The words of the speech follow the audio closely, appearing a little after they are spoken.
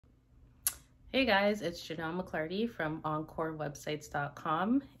Hey guys, it's Janelle McClarty from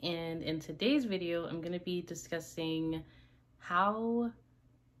EncoreWebsites.com, and in today's video I'm going to be discussing how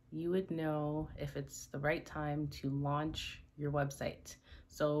you would know if it's the right time to launch your website.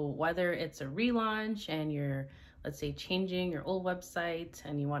 So whether it's a relaunch and you're, let's say, changing your old website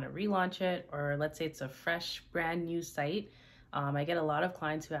and you want to relaunch it, or let's say it's a fresh brand new site. I get a lot of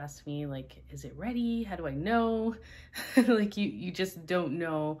clients who ask me, like, is it ready? How do I know? Like you just don't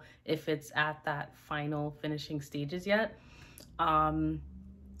know if it's at that final finishing stages yet. But I'm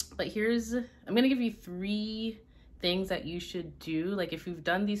gonna give you 3 things that you should do. Like if you've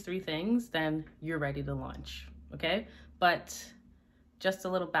done these 3 things, then you're ready to launch, okay? But just a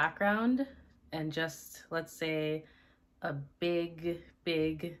little background and just, let's say, a big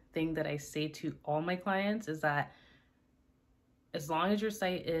thing that I say to all my clients is that as long as your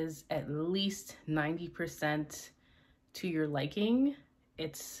site is at least 90% to your liking,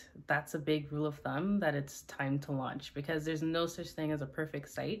 that's a big rule of thumb that it's time to launch, because there's no such thing as a perfect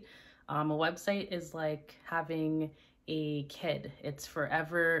site. A website is like having a kid. It's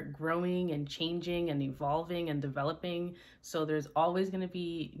forever growing and changing and evolving and developing. So there's always going to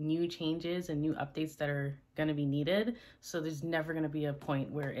be new changes and new updates that are going to be needed. So there's never going to be a point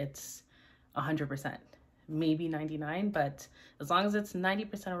where it's 100%. Maybe 99, but as long as it's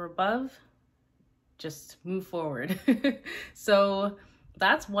 90% or above, just move forward. So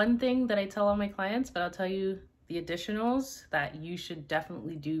that's one thing that I tell all my clients, but I'll tell you the additionals that you should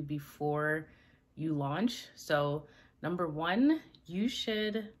definitely do before you launch. So number 1, you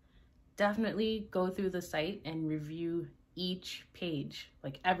should definitely go through the site and review each page,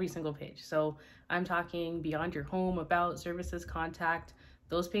 like every single page. So I'm talking beyond your home, about, services, contact,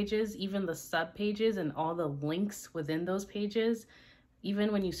 those pages, even the sub pages and all the links within those pages. Even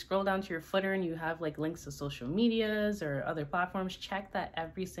when you scroll down to your footer and you have like links to social medias or other platforms, check that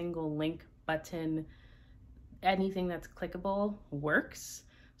every single link, button, anything that's clickable works.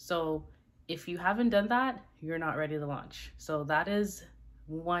 So if you haven't done that, you're not ready to launch. So that is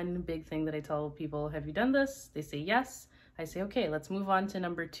one big thing that I tell people. Have you done this? They say yes. I say, okay, let's move on to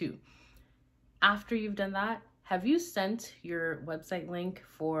number 2. After you've done that, have you sent your website link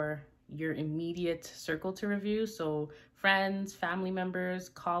for your immediate circle to review? So friends, family members,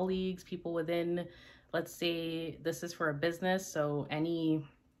 colleagues, people within, let's say this is for a business, so any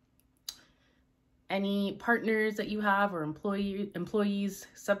partners that you have, or employees,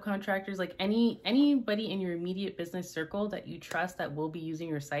 subcontractors, like anybody in your immediate business circle that you trust that will be using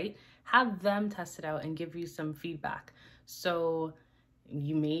your site, have them test it out and give you some feedback. So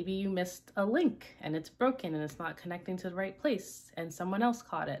maybe you missed a link and it's broken and it's not connecting to the right place and someone else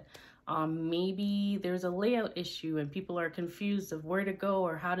caught it. Maybe there's a layout issue and people are confused of where to go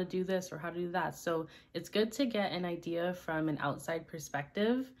or how to do this or how to do that. So it's good to get an idea from an outside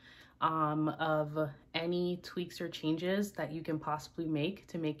perspective of any tweaks or changes that you can possibly make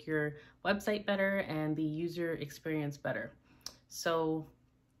to make your website better and the user experience better. So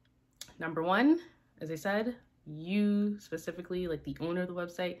number 1, as I said, you specifically, like the owner of the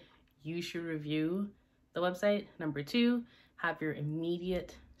website, you should review the website. Number 2, have your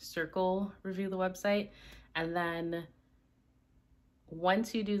immediate circle review the website. And then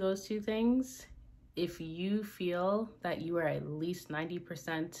once you do those 2 things, if you feel that you are at least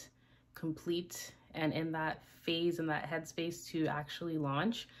 90% complete and in that phase, in that headspace to actually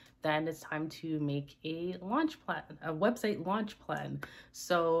launch, then it's time to make a launch plan, a website launch plan.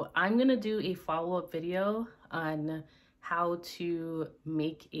 So I'm gonna do a follow-up video on how to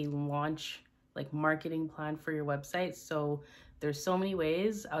make a launch, like, marketing plan for your website. So there's so many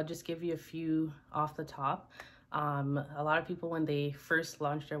ways. I'll just give you a few off the top. A lot of people, when they first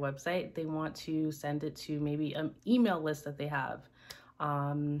launch their website, they want to send it to maybe an email list that they have.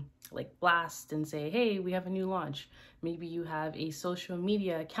 Like blast and say, hey, we have a new launch. Maybe you have a social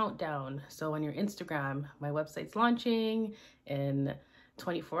media countdown. So on your Instagram, my website's launching in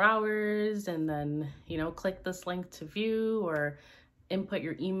 24 hours, and then, click this link to view, or input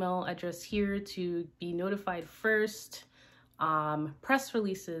your email address here to be notified first. Press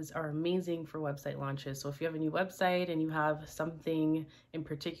releases are amazing for website launches. So if you have a new website and you have something in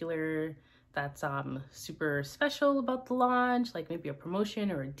particular that's super special about the launch, like maybe a promotion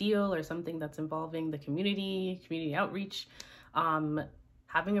or a deal or something that's involving the community outreach,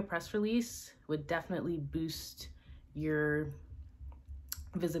 having a press release would definitely boost your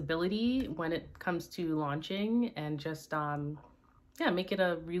visibility when it comes to launching, and just make it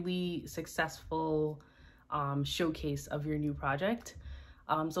a really successful showcase of your new project.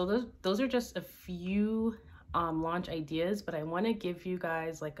 So those are just a few launch ideas, but I want to give you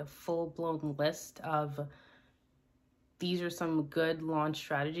guys like a full-blown list of these are some good launch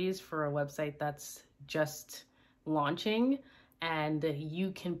strategies for a website that's just launching, and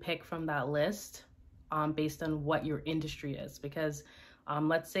you can pick from that list based on what your industry is. Because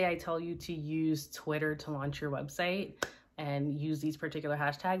let's say I tell you to use Twitter to launch your website and use these particular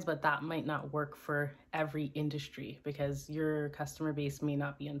hashtags, but that might not work for every industry because your customer base may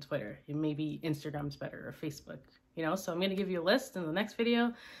not be on Twitter. It may be Instagram's better or Facebook, you know? So I'm gonna give you a list in the next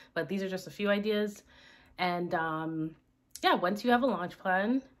video, but these are just a few ideas. And yeah, once you have a launch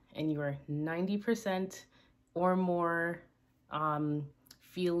plan and you are 90% or more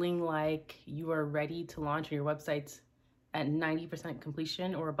feeling like you are ready to launch and your website's at 90%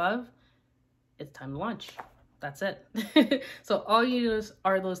 completion or above, it's time to launch. That's it. So all you do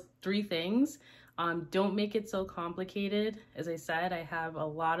are those 3 things. Don't make it so complicated. As I said, I have a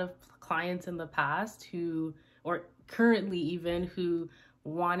lot of clients in the past who, or currently even, who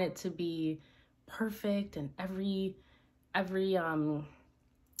want it to be perfect and every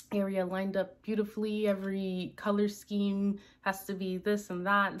area lined up beautifully, every color scheme has to be this and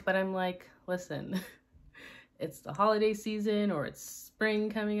that. But I'm like, listen, it's the holiday season, or it's spring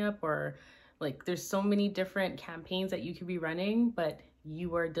coming up, or like there's so many different campaigns that you could be running, but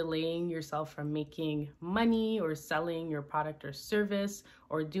you are delaying yourself from making money or selling your product or service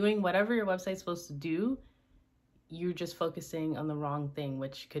or doing whatever your website's supposed to do. You're just focusing on the wrong thing,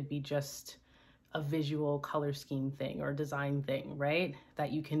 which could be just a visual color scheme thing or design thing, right?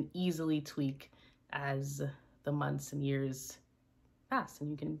 That you can easily tweak as the months and years pass, and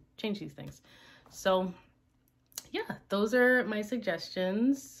you can change these things. So yeah, those are my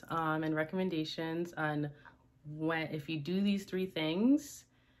suggestions and recommendations on if you do these 3 things,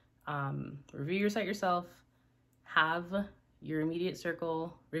 review your site yourself, have your immediate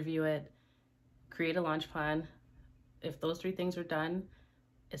circle review it, create a launch plan. If those 3 things are done,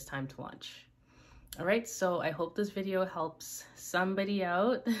 it's time to launch. All right, so I hope this video helps somebody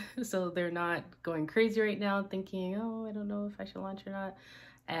out so they're not going crazy right now thinking, oh, I don't know if I should launch or not.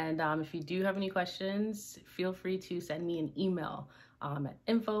 And if you do have any questions, feel free to send me an email at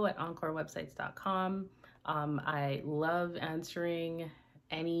info@encorewebsites.com. I love answering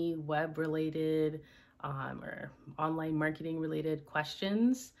any web-related or online marketing-related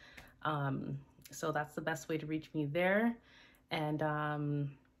questions. So that's the best way to reach me there. And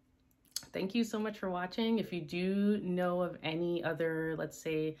thank you so much for watching. If you do know of any other, let's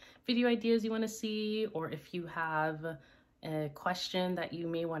say, video ideas you want to see, or if you have a question that you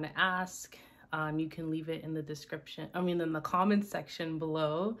may want to ask, you can leave it in the description, in the comments section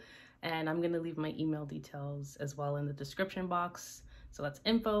below. And I'm going to leave my email details as well in the description box. So that's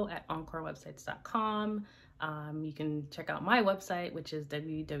info@encorewebsites.com. You can check out my website, which is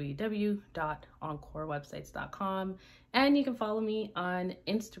www.encorewebsites.com. And you can follow me on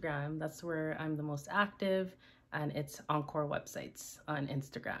Instagram. That's where I'm the most active, and it's Encore Websites on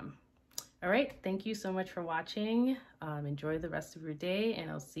Instagram. All right, thank you so much for watching. Enjoy the rest of your day,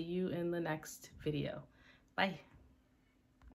 and I'll see you in the next video. Bye.